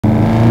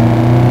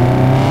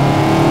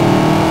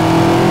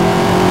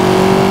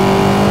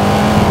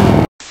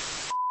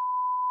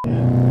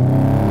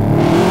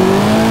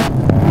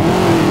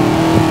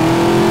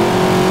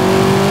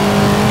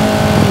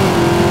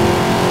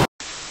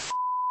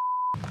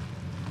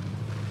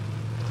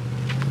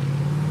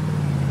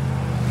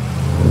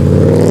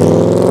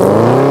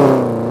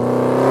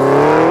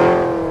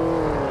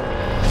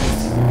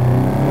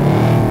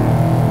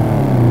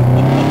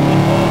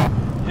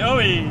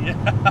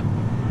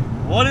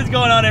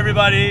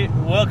everybody,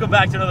 welcome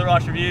back to another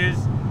Rosh Reviews.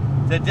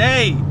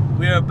 Today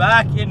we are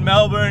back in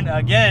Melbourne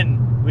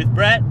again with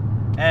Brett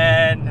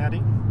and howdy.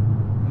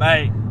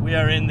 Mate, we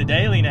are in the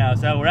daily now.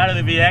 So we're out of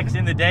the VX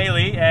in the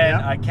daily, and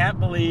Yep. I can't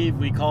believe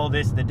we call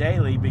this the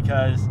daily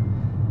because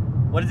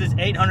what is this,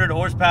 800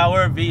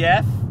 horsepower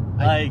VF?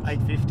 Like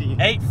 850.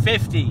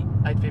 850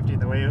 850 at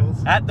the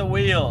wheels. at the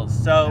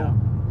wheels. So Yeah.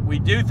 we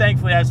do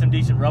thankfully have some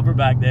decent rubber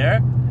back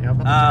there. Yeah, I've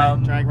got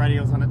the drag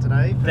radials on it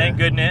today. Thank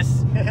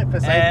goodness. for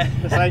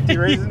safety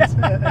reasons.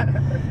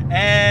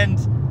 And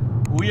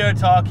we are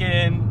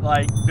talking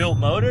like built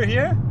motor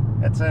here.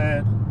 It's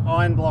a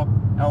iron block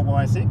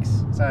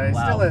LY6, so it's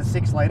Wow. still a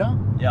 6 litre.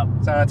 Yep.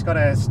 So it's got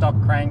a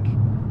stock crank,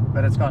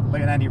 but it's got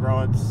Lunati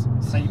rods,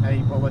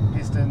 CP bullet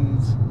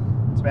pistons.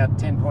 It's about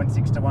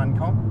 10.6 to 1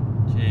 comp.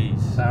 Jeez.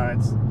 So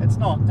it's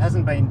not,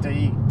 hasn't been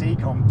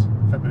decomped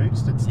for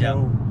boost. It's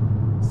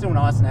still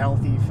nice and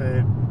healthy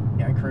for,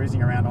 you know,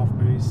 cruising around off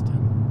boost.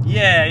 And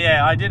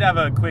Yeah, I did have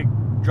a quick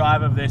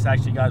drive of this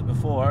actually, guys,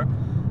 before,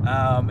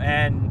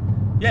 and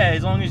yeah,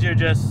 as long as you're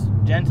just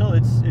gentle,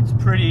 it's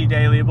pretty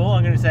dailyable.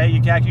 I'm gonna say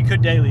you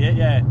could daily it,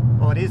 yeah.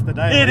 well, it is the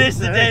daily. It is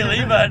the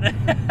daily, but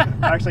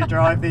I actually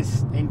drive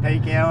this in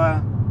peak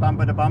hour,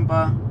 bumper to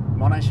bumper,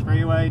 Monash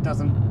freeway.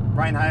 Doesn't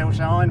rain, hail,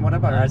 shine,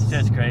 whatever. that's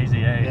just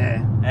crazy, eh?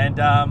 Yeah. And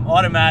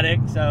automatic,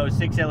 so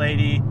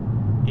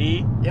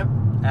 6L80E. Yep.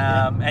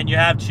 And you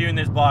have tuned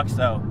this box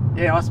though.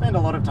 Yeah, I spend a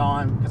lot of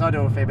time because I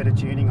do a fair bit of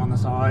tuning on the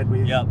side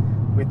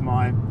with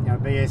my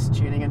BS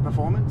tuning and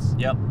performance.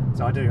 Yep.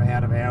 So I do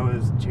out of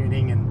hours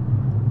tuning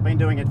and been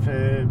doing it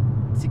for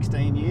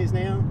 16 years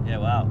now. Yeah,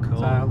 wow, cool.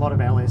 So a lot of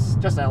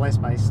just LS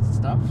based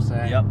stuff. So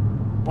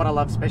what I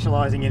love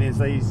specialising in is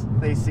these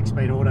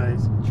 6-speed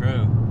autos.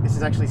 True. This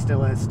is actually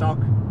still a stock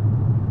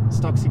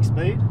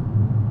 6-speed.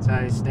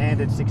 So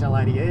standard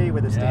 6L80E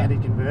with a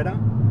standard converter.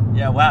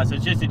 Yeah, wow, so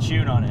it's just a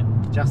tune on it.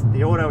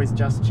 The auto is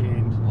just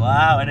tuned.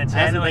 Wow, and it's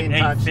Hasn't handling been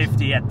touched.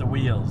 850 at the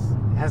wheels.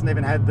 It hasn't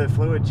even had the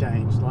fluid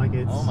changed. Like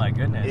it's. Oh my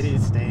goodness. It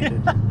is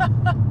standard.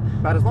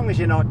 But as long as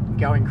you're not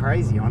going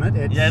crazy on it,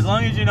 it's. Yeah, as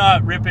long as you're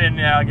not ripping,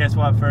 I guess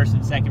what, first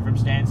and second from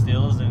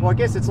standstills. And Well, I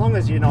guess as long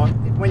as you're not,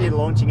 when you're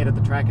launching it at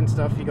the track and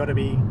stuff, you got to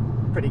be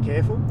pretty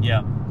careful.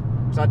 yeah,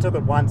 So I took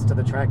it once to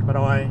the track, but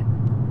I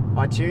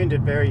tuned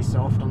it very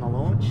soft on the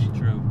launch.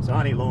 true. So I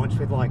only launched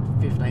with like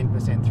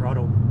 15%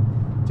 throttle,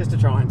 just to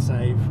try and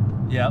save.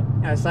 Yep.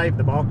 Save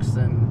the box,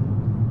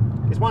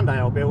 and because one day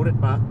I'll build it,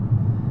 but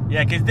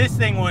Yeah, because this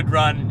thing would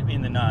run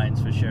in the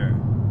 9s for sure.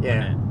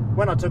 yeah.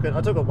 When I took it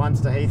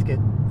once to Heathcote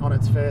on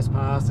its first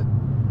pass.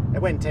 It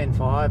went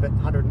 10.5 at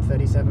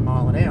 137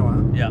 mile an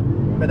hour. Yeah.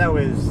 But that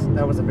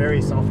was a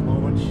very soft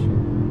launch.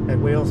 It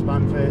wheel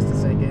spun first to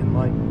second,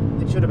 like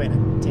it should have been a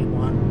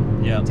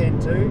 10.1, Yeah.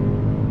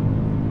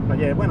 10.2. But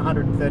yeah, it went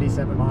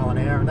 137 mile an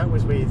hour, and that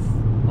was with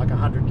like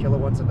 100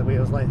 kilowatts at the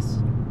wheels less.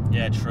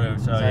 Yeah, true.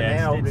 So yeah,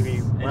 now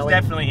it's well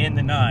definitely in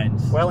the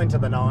 9s. Well into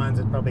the 9s,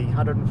 it's probably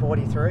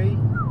 143,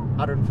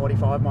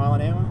 145 mile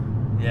an hour.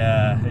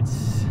 Yeah,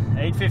 it's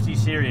 850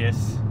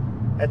 serious.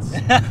 It's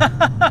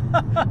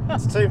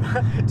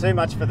too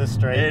much for the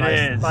street.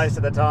 Most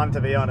of the time,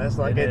 to be honest.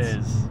 Like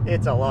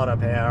it's a lot of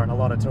power and a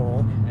lot of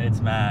torque.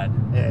 It's mad.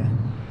 Yeah.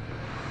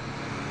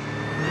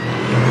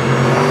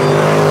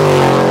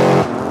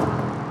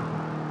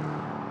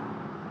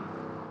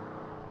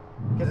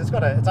 Because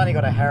it's only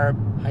got a Harrop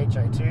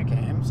HO2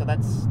 cam, so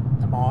that's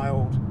a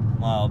mild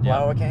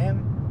blower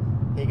cam.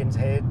 Higgins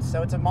head,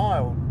 so it's a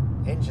mild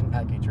engine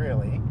package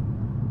really,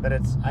 but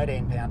it's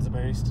 18 pounds of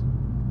boost.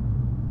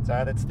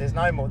 So there's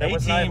no more.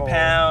 18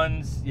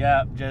 pounds,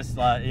 yeah. Just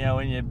like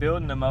when you're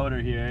building the motor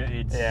here,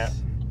 it's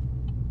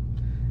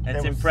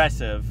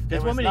impressive.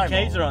 Because how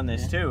many Ks are on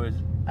this too?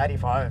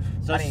 85.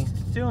 So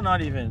still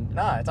not even.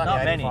 No, it's only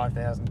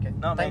 85,000.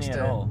 Not many at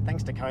all.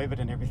 Thanks to COVID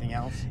and everything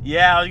else.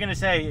 Yeah, I was gonna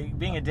say,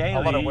 being a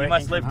daily, you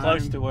must live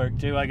close to work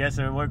too. I guess,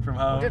 or work from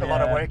home. We did a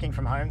lot of working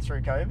from home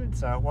through COVID,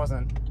 so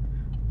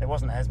there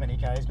wasn't as many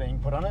Ks being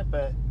put on it.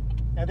 But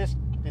this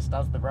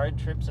does the road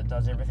trips. It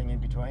does everything in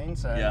between.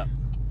 So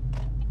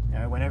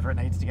whenever it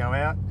needs to go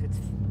out, it's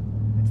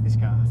this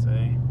car. So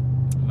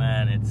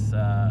man, it's.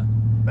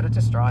 But it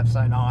just drives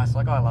so nice.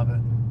 Like I love it.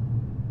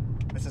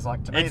 This is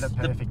like, to me, the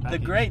perfect package.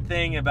 The great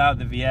thing about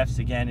the VFs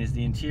again is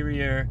the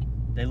interior.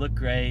 They look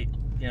great.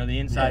 The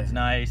inside's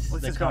nice.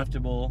 They're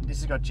comfortable. This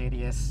has got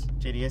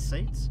GDS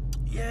seats.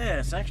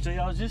 Yes, actually,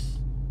 I was just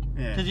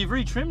because you've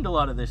retrimmed a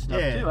lot of this stuff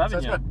too, haven't you?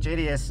 It's got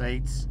GDS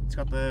seats. It's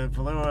got the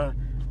velour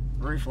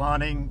roof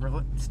lining,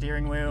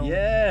 steering wheel.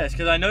 Yes,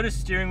 because I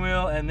noticed steering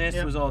wheel, and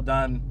this was all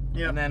done.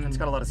 Yeah, and then it's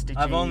got a lot of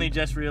stitching. I've only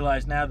just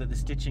realised now that the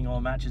stitching all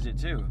matches it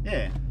too.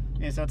 Yeah.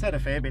 So it's had a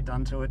fair bit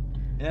done to it.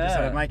 Yeah. Just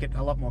to make it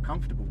a lot more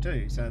comfortable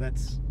too. So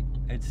it's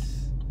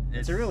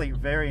a really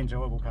very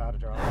enjoyable car to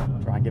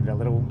drive. Try and give it a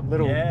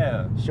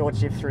little short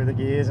shift through the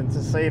gears and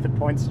to see if it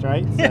points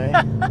straight.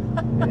 So,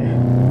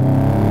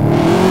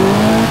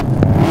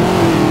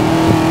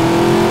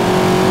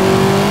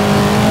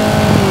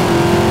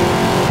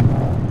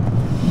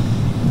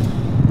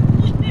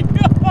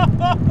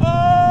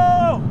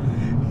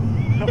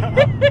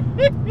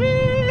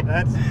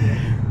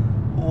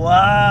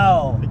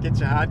 Wow. It gets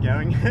your heart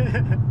going.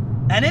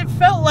 And it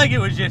felt like it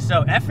was just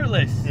so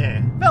effortless.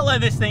 Yeah. Felt like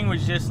this thing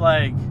was just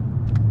like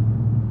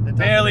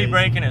barely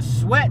breaking a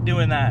sweat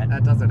doing that.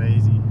 That does it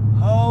easy.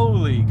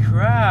 Holy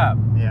crap.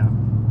 Yeah.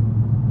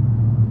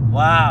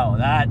 Wow,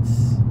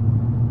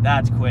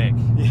 that's quick.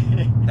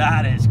 Yeah.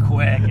 That is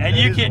quick. And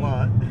you can. A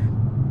lot.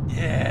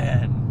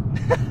 Yeah.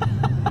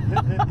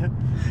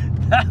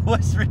 That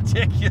was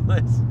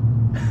ridiculous.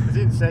 It's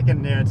in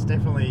second there. It's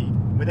definitely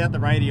without the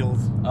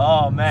radials.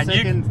 Oh man,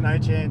 Second's no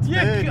chance.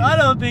 I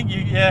don't think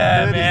you.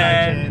 Yeah, third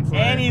man. is no chance,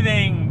 like.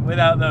 Anything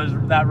without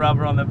that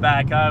rubber on the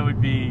back, I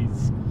would be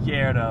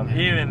scared of.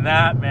 Yeah. Even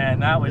that, man.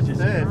 That was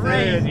just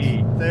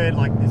crazy. Third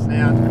like this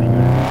now. It's pretty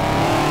good.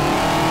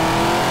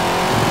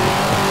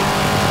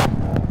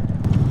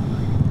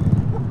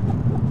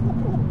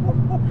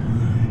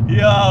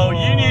 Yo,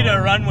 you need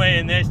a runway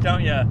in this,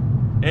 don't you?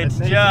 It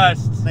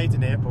needs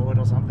an airport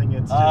or something.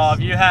 It's if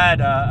you had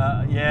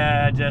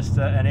just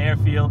an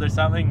airfield or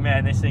something,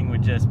 man, this thing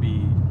would just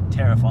be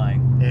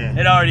terrifying. Yeah.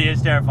 It already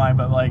is terrifying,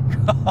 but like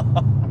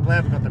I'm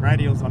glad we've got the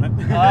radials on it.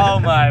 Oh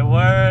my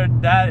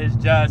word, that is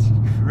just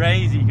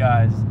crazy,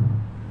 guys.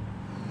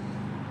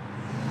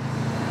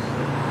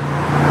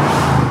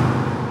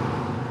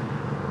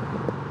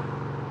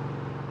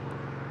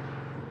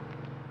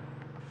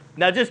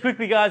 Now, just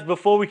quickly, guys,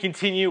 before we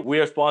continue, we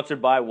are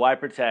sponsored by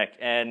WiperTech.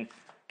 And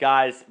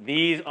guys,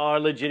 these are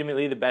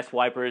legitimately the best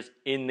wipers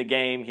in the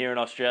game here in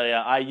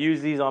Australia. I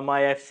use these on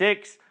my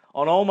F6,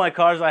 on all my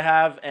cars I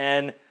have,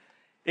 and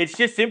it's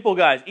just simple,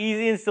 guys.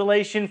 Easy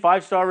installation,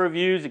 5-star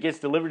reviews, it gets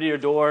delivered to your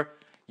door.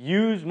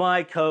 Use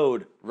my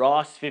code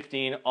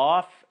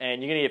ROSS15OFF,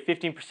 and you're gonna get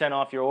 15%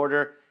 off your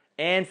order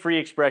and free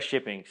express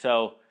shipping.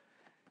 So,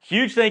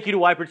 huge thank you to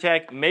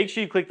WiperTech. Make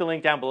sure you click the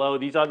link down below.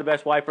 These are the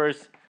best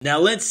wipers. Now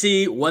let's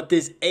see what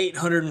this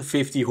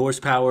 850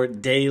 horsepower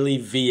daily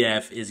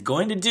VF is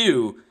going to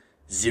do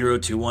 0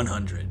 to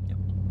 100.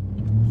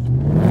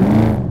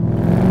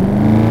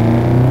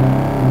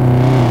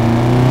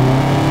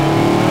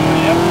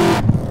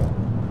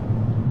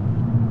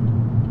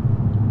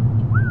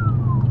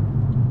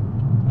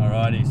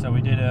 Alrighty, so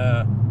we did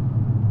a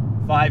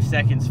 5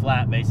 seconds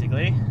flat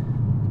basically.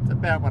 It's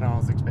about what I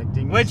was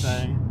expecting. Which,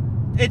 so.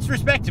 It's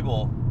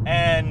respectable.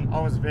 And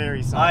I was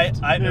very soft.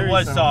 It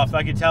was soft.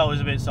 I could tell it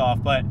was a bit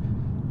soft, but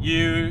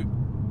I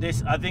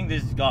think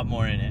this has got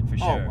more in it for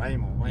sure. Oh, way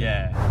more. Way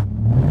yeah.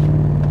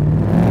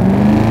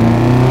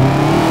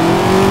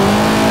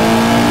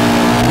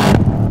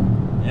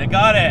 You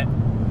got it.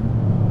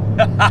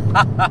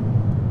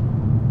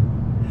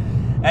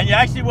 And you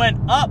actually went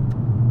up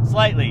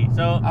slightly,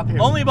 so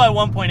uphill. Only by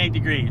 1.8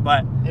 degrees,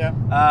 but yeah.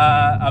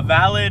 A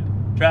valid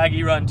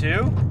draggy run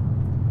 2,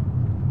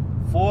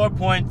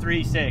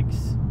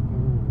 4.36.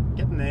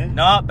 Getting there.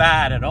 Not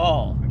bad at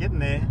all. We're getting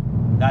there.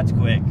 That's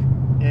quick.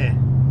 Yeah.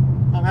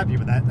 I'm happy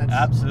with that. That's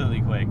absolutely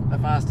quick. The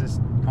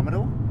fastest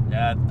Commodore?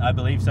 Yeah, I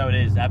believe so it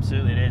is.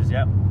 Absolutely it is,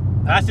 yep.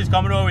 Fastest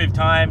Commodore we've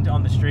timed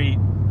on the street.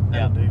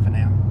 That'll do for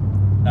now.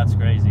 That's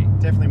crazy.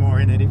 Definitely more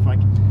in it if I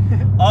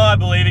can. Oh, I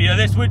believe it. You know,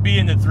 this would be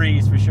in the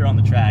 3s for sure on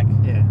the track.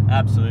 Yeah.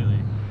 Absolutely.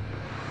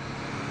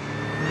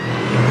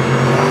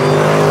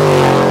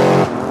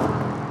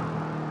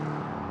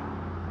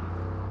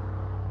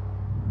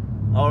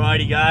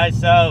 Alrighty guys,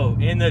 so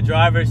in the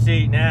driver's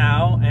seat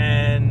now,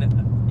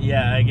 and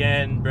yeah,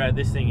 again, Brett,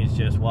 this thing is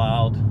just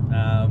wild.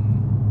 A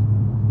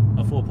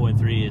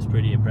 4.3 is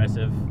pretty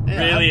impressive,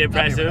 yeah, really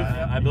impressive.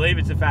 I believe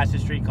it's the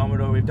fastest street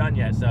Commodore we've done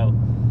yet, so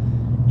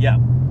yeah.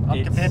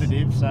 I'm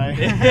competitive, so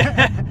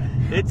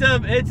it's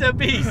a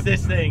beast,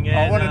 this thing. And,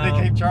 I wanted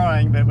to keep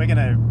trying, but we're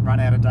gonna run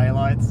out of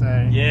daylight,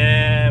 so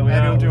yeah,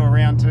 maybe we'll do a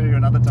round 2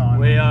 another time.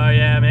 We are,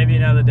 yeah, maybe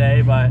another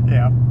day, but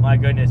yeah, my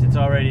goodness, it's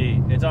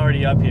already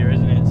up here,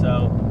 isn't it?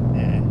 So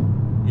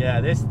yeah,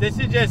 this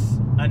is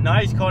just a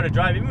nice car to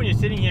drive. Even when you're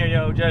sitting here, you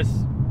know, just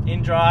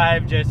in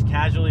drive, just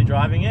casually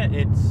driving it,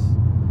 it's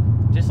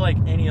just like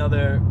any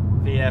other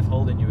VF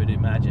Holden you would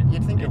imagine.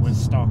 You'd think it was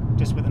stock,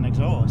 just with an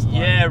exhaust.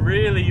 Yeah,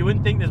 really, you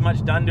wouldn't think there's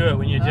much done to it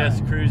when you're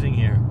just cruising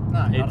here.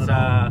 No, it's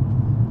not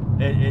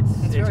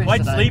it's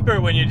quite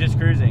sleeper when you're just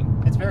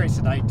cruising. It's very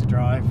sedate to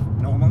drive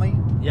normally.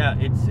 Yeah,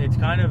 it's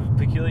kind of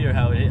peculiar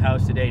how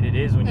sedate it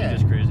is when you're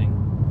just cruising.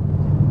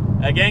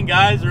 Again,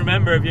 guys,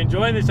 remember, if you're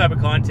enjoying this type of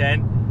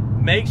content,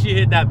 make sure you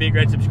hit that big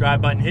red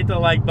subscribe button, hit the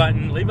like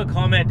button, leave a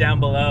comment down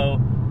below.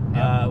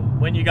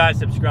 When you guys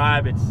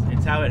subscribe,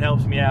 it's how it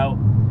helps me out.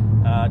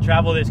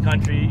 Travel this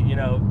country, you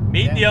know,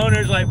 meet the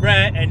owners like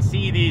Brett and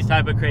see these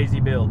type of crazy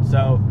builds.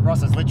 So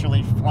Ross has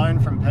literally flown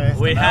from Perth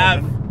to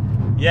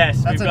Melbourne.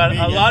 Yes, we've got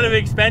a lot of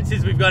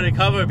expenses we've got to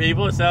cover,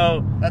 people,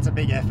 so that's a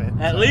big effort.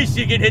 At least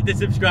you can hit the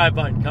subscribe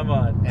button, come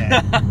on.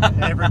 Yeah,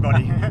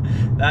 everybody.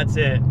 That's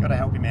it. Got to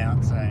help him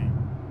out, so.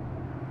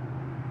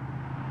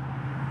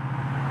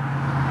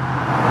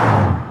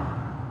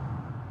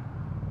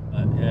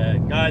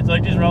 But, guys,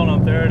 like just rolling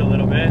on third a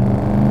little bit.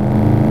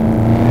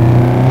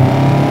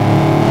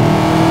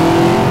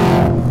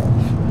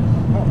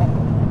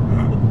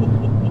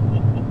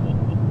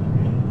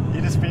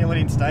 You just feel it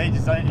in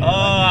stages, don't you? Oh,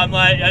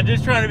 I'm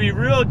just trying to be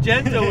real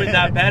gentle with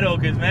that pedal,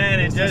 because man,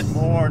 it's just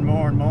more and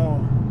more and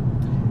more.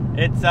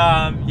 It's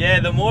yeah,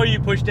 the more you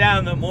push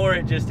down, the more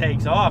it just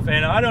takes off.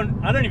 And I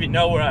don't even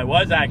know where I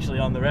was actually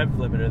on the rev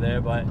limiter there,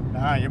 but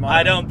no, you might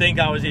I don't think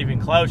I was even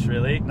close,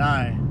 really.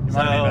 No, you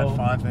might have been about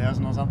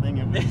 5,000 or something.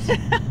 It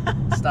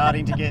was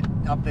starting to get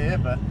up there,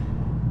 but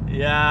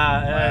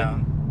yeah,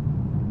 wow.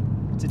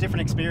 It's a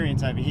different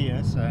experience over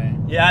here, so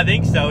yeah, I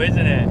think so,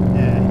 isn't it?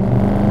 Yeah.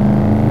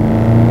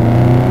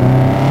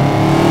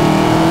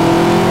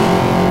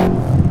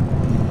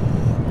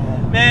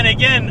 Man,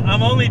 again,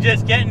 I'm only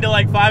just getting to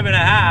like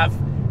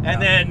 5.5, and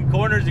then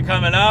corners are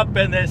coming up,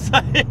 and there's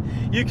like,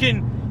 you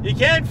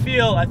can't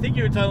feel. I think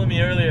you were telling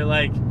me earlier,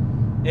 like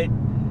it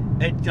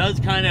does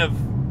kind of.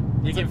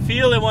 You can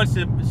feel it wants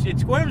to. It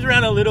squirms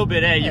around a little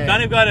bit. You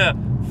kind of got to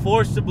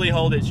forcibly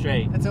hold it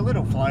straight. It's a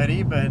little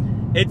floaty, but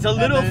it's a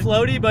little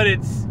floaty, but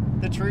it's.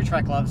 The True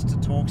Track loves to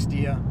torque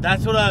steer.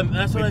 That's what I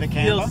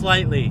feel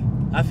slightly.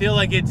 I feel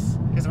like it's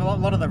because a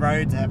lot of the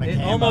roads have a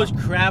camber. It almost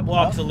crab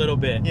walks a little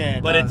bit. Yeah,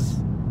 but does.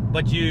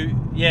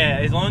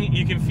 As long as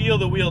you can feel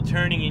the wheel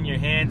turning in your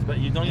hands, but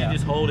as long as you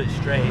just hold it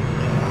straight.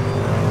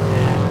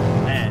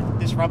 Yeah. Man,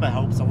 this rubber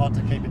helps a lot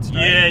to keep it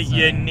straight. Yeah, so.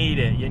 You need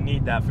it. You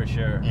need that for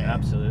sure. Yeah.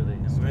 Absolutely.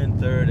 We're in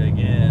third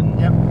again.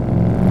 Yep.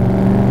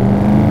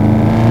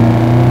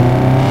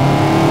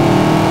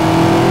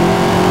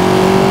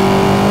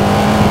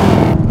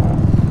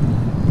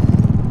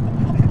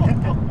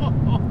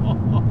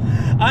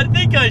 I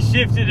think I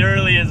shifted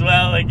early as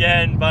well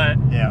again, but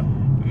yeah.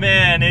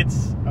 Man,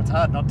 it's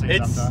hard not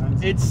to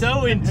sometimes. It's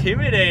so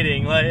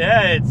intimidating. Like,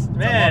 yeah, it's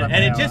man,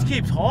 and it just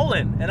keeps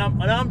hauling, and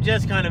I'm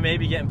just kind of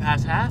maybe getting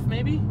past half,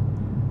 maybe.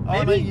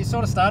 Oh, no, you're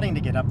sort of starting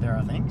to get up there,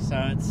 I think. So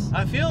it's.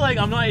 I feel like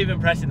I'm not even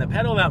pressing the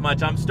pedal that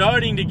much. I'm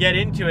starting to get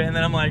into it, and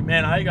then I'm like,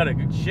 man, I gotta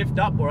shift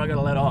up or I gotta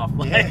let off.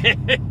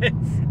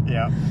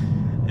 Yeah.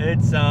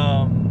 It's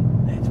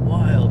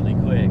wildly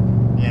quick.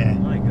 Yeah.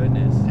 My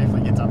goodness.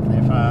 Definitely gets up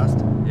there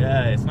fast.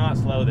 Yeah, it's not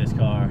slow, this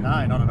car.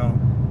 No, not at all.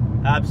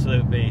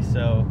 Absolute beast.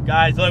 So,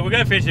 guys, look, we're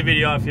going to finish the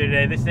video off here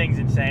today. This thing's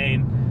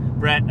insane.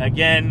 Brett,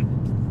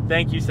 again,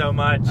 thank you so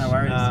much. No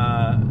worries.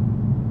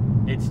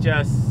 It's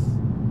just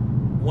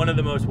one of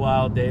the most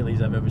wild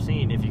dailies I've ever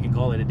seen, if you can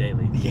call it a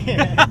daily.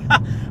 Yeah.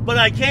 But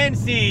I can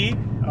see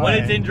when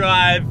it's in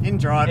drive. In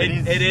drive,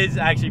 it is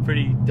actually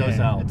pretty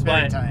docile. Yeah, it's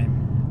very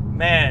tame.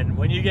 Man,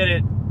 when you get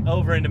it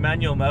over into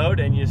manual mode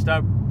and you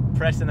start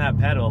pressing that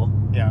pedal.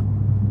 Yeah.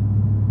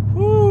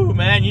 Whoo,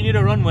 man, you need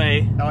a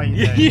runway. Oh,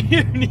 you do.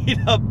 You need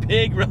a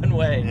big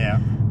runway. Yeah.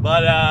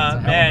 But,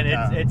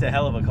 man, it's a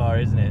hell of a car,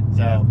 isn't it?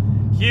 So,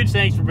 huge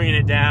thanks for bringing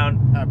it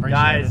down. I appreciate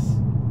Guys,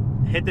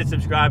 it. hit the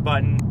subscribe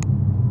button.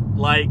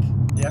 Like.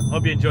 Yep.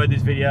 Hope you enjoyed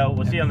this video.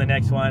 We'll see you on the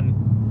next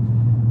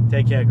one.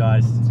 Take care,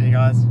 guys. See you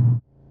guys.